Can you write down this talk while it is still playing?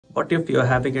What if you're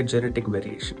having a genetic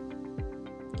variation?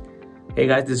 Hey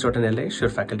guys, this is Dr. Nileshraj, your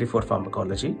faculty for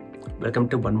Pharmacology. Welcome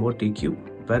to one more TQ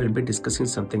where we'll be discussing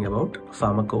something about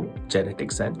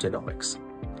pharmacogenetics and genomics.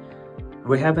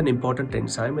 We have an important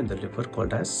enzyme in the liver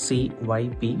called as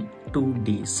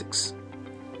CYP2D6.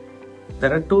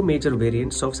 There are two major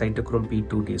variants of cytochrome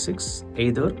P2D6.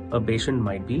 Either a patient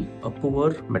might be a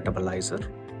poor metabolizer,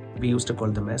 we used to call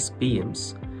them as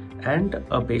PMs, and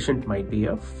a patient might be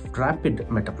a rapid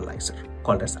metabolizer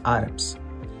called as RMs.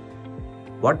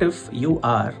 What if you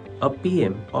are a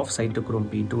PM of cytochrome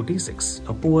P2D6,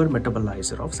 a poor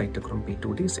metabolizer of cytochrome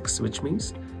P2D6, which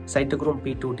means cytochrome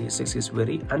P2D6 is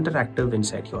very underactive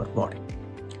inside your body.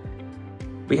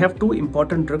 We have two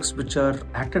important drugs which are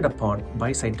acted upon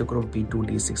by cytochrome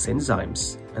P2D6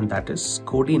 enzymes, and that is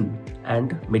Codin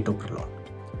and metoprolol.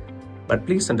 But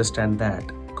please understand that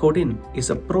Codin is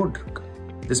a prodrug.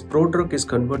 This prodrug is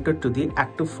converted to the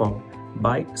active form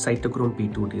by cytochrome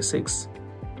P2D6,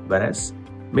 whereas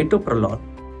metoprolol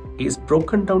is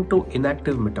broken down to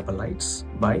inactive metabolites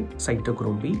by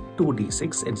cytochrome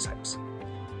P2D6 enzymes.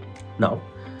 Now,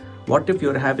 what if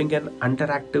you're having an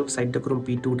underactive cytochrome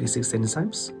P2D6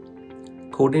 enzymes?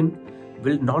 Codin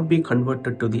will not be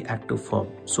converted to the active form,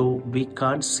 so we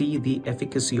can't see the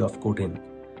efficacy of Codin.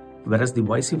 Whereas the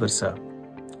vice versa,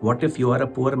 what if you are a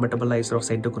poor metabolizer of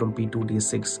cytochrome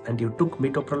P2D6 and you took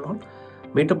metoprolol?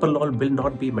 Metoprolol will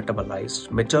not be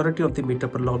metabolized. Majority of the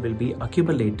metoprolol will be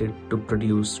accumulated to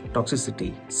produce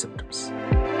toxicity symptoms.